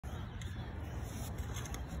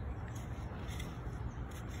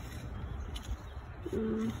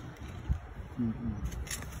Mm.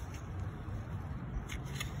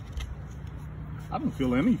 I don't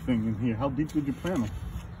feel anything in here. How deep did you plant them?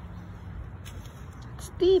 It's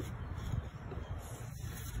deep.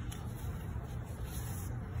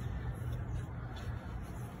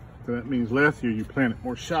 So that means last year you planted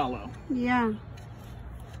more shallow. Yeah.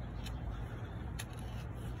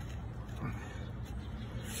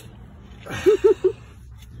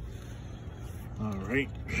 All right.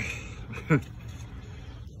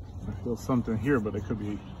 I feel something here, but it could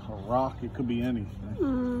be a rock. It could be anything.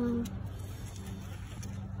 Mm.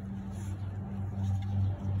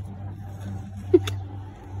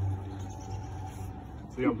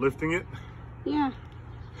 See, I'm lifting it. Yeah.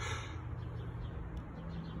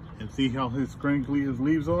 And see how his crinkly his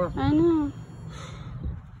leaves are? I know.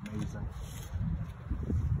 Amazing.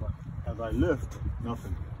 But as I lift,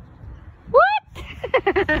 nothing. What?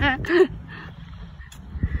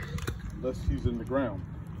 Unless he's in the ground.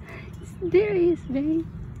 There is, babe.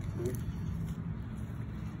 See?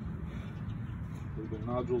 The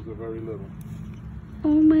nodules are very little.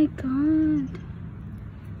 Oh my god.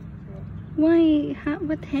 Why?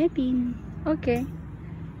 What happened? Okay.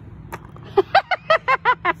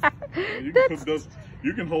 You can cook those.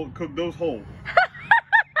 You can cook those whole.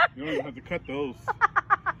 You don't even have to cut those.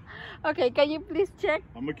 Okay, can you please check?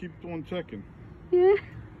 I'm gonna keep on checking. Yeah.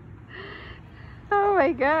 Oh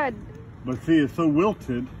my god. But see, it's so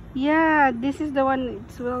wilted. Yeah, this is the one.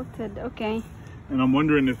 It's wilted. Okay. And I'm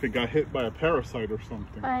wondering if it got hit by a parasite or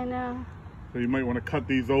something. I know. So you might want to cut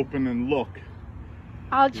these open and look.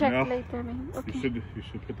 I'll check know? later, babe. Okay. You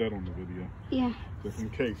should put that on the video. Yeah. Just in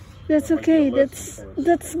case. That's That might be a okay. lesson for us.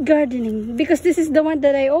 That's gardening, because this is the one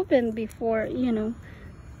that I opened before, you know.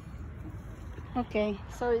 Okay.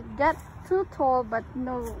 So it got too tall, but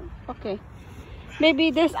no. Okay.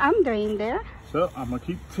 Maybe there's under in there. So I'm gonna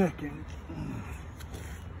keep checking.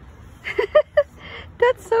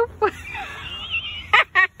 That's so fun.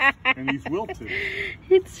 And he's wilted.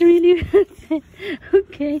 It's really wilted.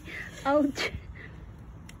 Okay. Ouch.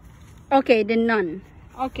 Okay, then none.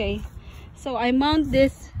 Okay. So I mount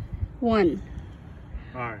this one.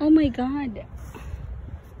 Alright. Oh my god.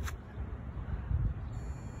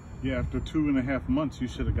 Yeah, after 2.5 months, you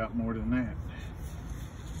should have got more than that.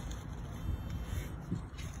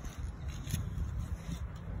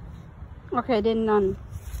 Okay, then none.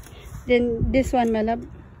 Then this one, my love.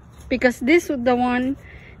 Because this was the one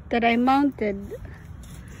that I mounted.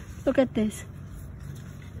 Look at this.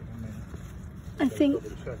 I think.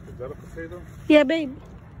 Double check. Is that a potato? Yeah, babe.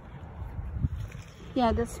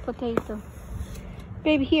 Yeah, that's potato.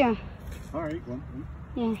 Babe, here. Alright, well,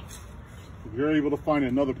 Yeah. if you're able to find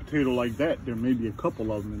another potato like that, there may be a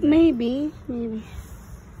couple of them in there. Maybe.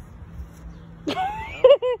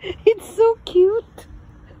 It's so cute.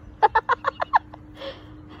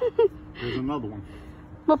 There's another one.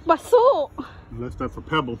 Mapaso. Unless that's a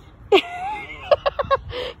pebble. Come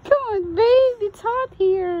on, babe. It's hot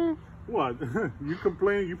here. What? You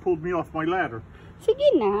complain you pulled me off my ladder.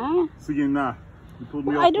 Sige na. Sige na. You pulled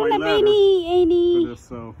me I off don't my have ladder any. for this,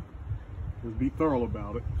 so just be thorough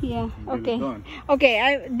about it. Yeah. and get it Okay. done.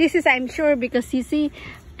 Okay. This is, I'm sure, because you see,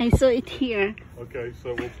 I saw it here. Okay,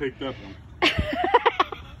 so we'll take that one.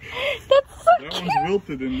 That's so That cute. one's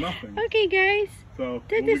wilted in nothing. Okay, guys. So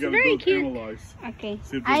That what we is gotta very do is cute. analyze. Okay.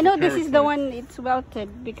 See if I there's know a this is the parasite. one. It's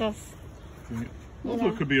welted because. See? You Also, know.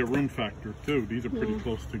 it could be a room factor too. These are pretty Yeah.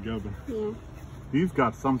 close together. Yeah. He's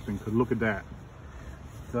got something. Cause look at that.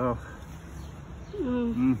 So.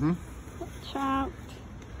 Mm. Watch out.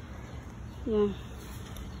 Yeah.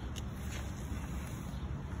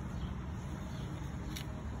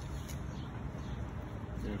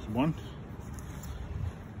 There's one.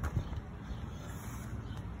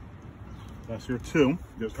 That's your two.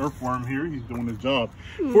 There's earthworm here. He's doing his job.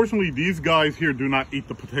 Fortunately, these guys here do not eat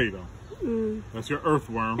the potato. Mm. That's your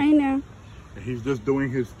earthworm. I know. And he's just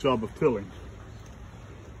doing his job of tilling.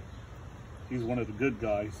 He's one of the good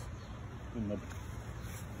guys in the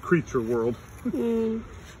creature world. Mm.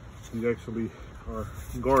 He's actually our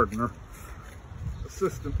gardener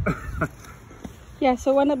assistant. Yeah.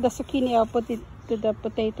 So one of the zucchini, I'll put it to the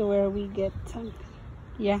potato where we get some.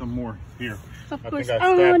 Yeah. Some more here. Of I course. think I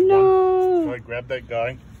Oh stabbed one. no. So I grabbed that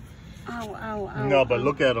guy. Ow, ow, ow. No, but ow.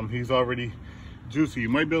 look at him. He's already juicy. You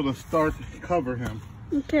might be able to start to cover him.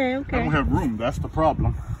 Okay. I Okay. don't have room. That's the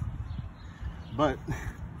problem. But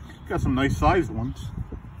got some nice sized ones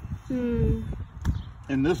Hmm.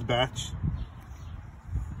 in this batch.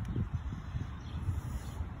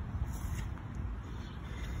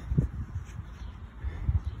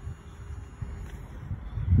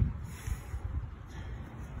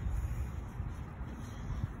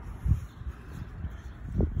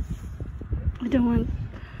 don't want.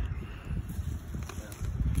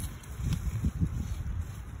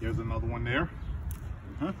 Here's another one there.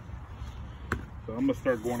 So I'm gonna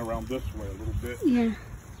start going around this way a little bit. Yeah.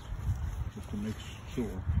 Just to make sure.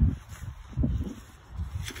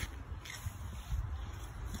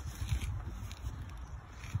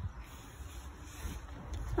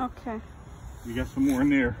 Okay. You got some more in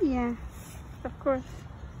there. Yeah, of course.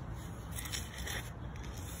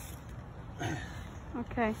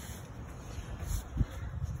 Okay.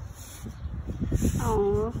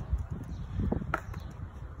 Oh.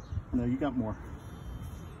 No, you got more.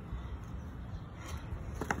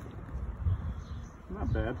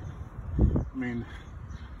 Not bad. I mean,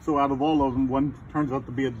 so out of all of them, one turns out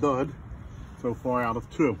to be a dud. So far out of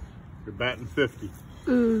two. You're batting 50.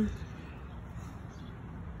 Mm.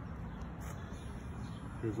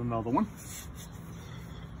 Here's another one.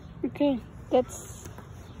 Okay, that's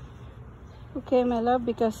okay, my love,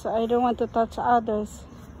 because I don't want to touch others.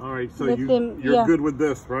 All right, so Let them- you're yeah. good with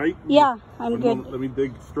this, right? Yeah, I'm Let good. me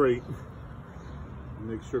dig straight.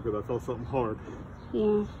 Make sure, because I felt something hard.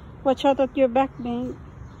 Yeah. Watch out at your back, man.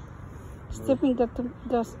 Stepping the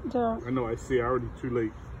I know, I see. Already too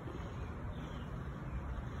late.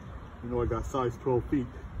 You know, I got size 12 feet.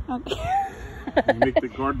 Okay. You make the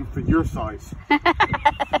garden for your size.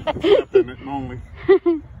 Step in it only.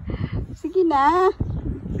 Sige na.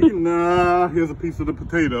 Nah, here's a piece of the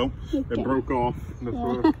potato that broke off.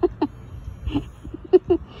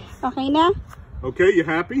 Okay na? Okay, you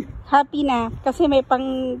happy? Happy na. Kasi may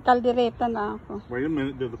pang kaldereta na ako. Wait a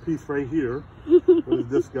minute, there's a piece right here. What is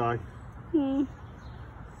this guy?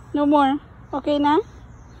 No more. Okay na?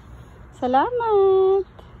 Salamat.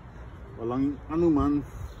 Walang anuman.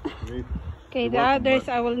 Okay. Okay, You're the welcome, others,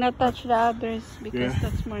 bud. I will not touch the others because Yeah.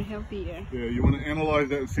 that's more healthier. Yeah, you want to analyze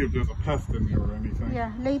that and see if there's a pest in there or anything?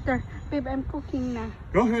 Yeah, later. Babe, I'm cooking na.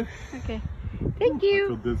 Go ahead. Okay. Thank I you.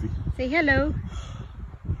 feel dizzy. Say hello.